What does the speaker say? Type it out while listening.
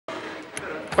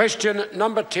Question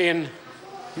number 10,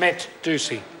 Matt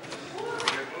Doocey.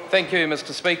 Thank you,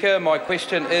 Mr Speaker. My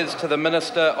question is to the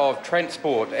Minister of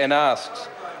Transport and asks,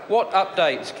 what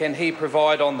updates can he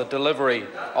provide on the delivery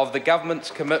of the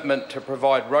government's commitment to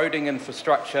provide roading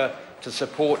infrastructure to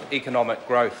support economic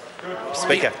growth?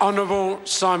 Speaker. The Honourable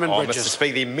Simon Bridges. Mr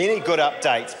Speaker, there are many good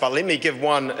updates, but let me give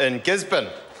one in Gisborne.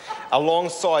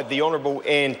 Alongside the Honourable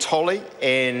Anne Tolley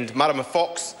and Marama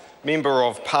Fox, Member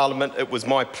of Parliament, it was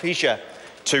my pleasure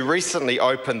to recently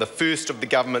open the first of the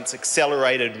government's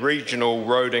accelerated regional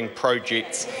roading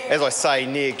projects, as I say,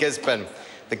 near Gisborne.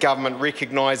 The government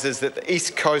recognises that the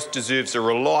East Coast deserves a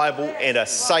reliable and a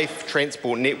safe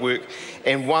transport network,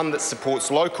 and one that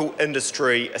supports local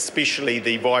industry, especially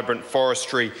the vibrant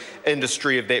forestry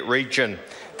industry of that region.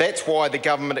 That's why the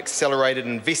government accelerated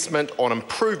investment on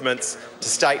improvements to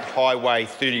State Highway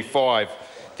 35.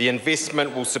 The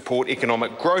investment will support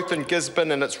economic growth in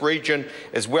Gisborne and its region,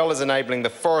 as well as enabling the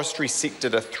forestry sector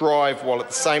to thrive, while at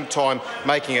the same time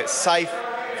making it safe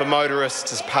for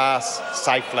motorists to pass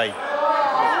safely.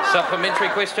 Supplementary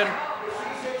question.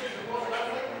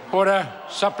 Order.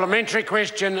 Supplementary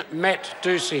question, Matt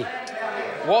Doocey.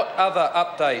 What other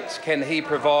updates can he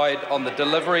provide on the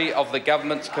delivery of the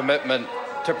government's commitment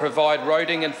to provide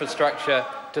roading infrastructure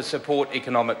to support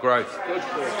economic growth?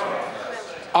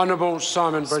 Honourable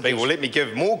Simon Bridges. Well, let me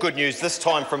give more good news, this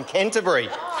time from Canterbury.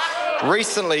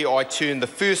 Recently, I turned the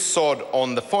first sod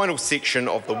on the final section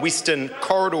of the Western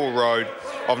Corridor Road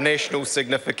of national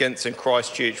significance in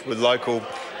Christchurch with local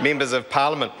members of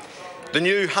Parliament. The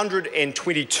new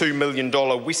 $122 million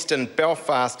Western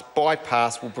Belfast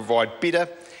bypass will provide better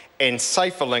and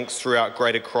safer links throughout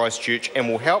Greater Christchurch and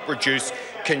will help reduce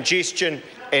congestion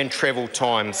and travel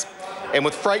times. And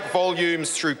with freight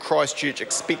volumes through Christchurch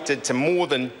expected to more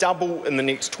than double in the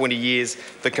next 20 years,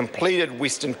 the completed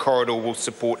Western Corridor will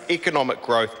support economic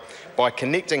growth by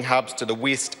connecting hubs to the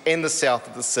west and the south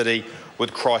of the city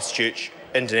with Christchurch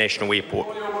International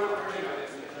Airport.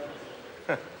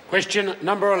 Question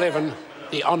number 11,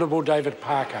 the Honourable David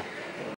Parker.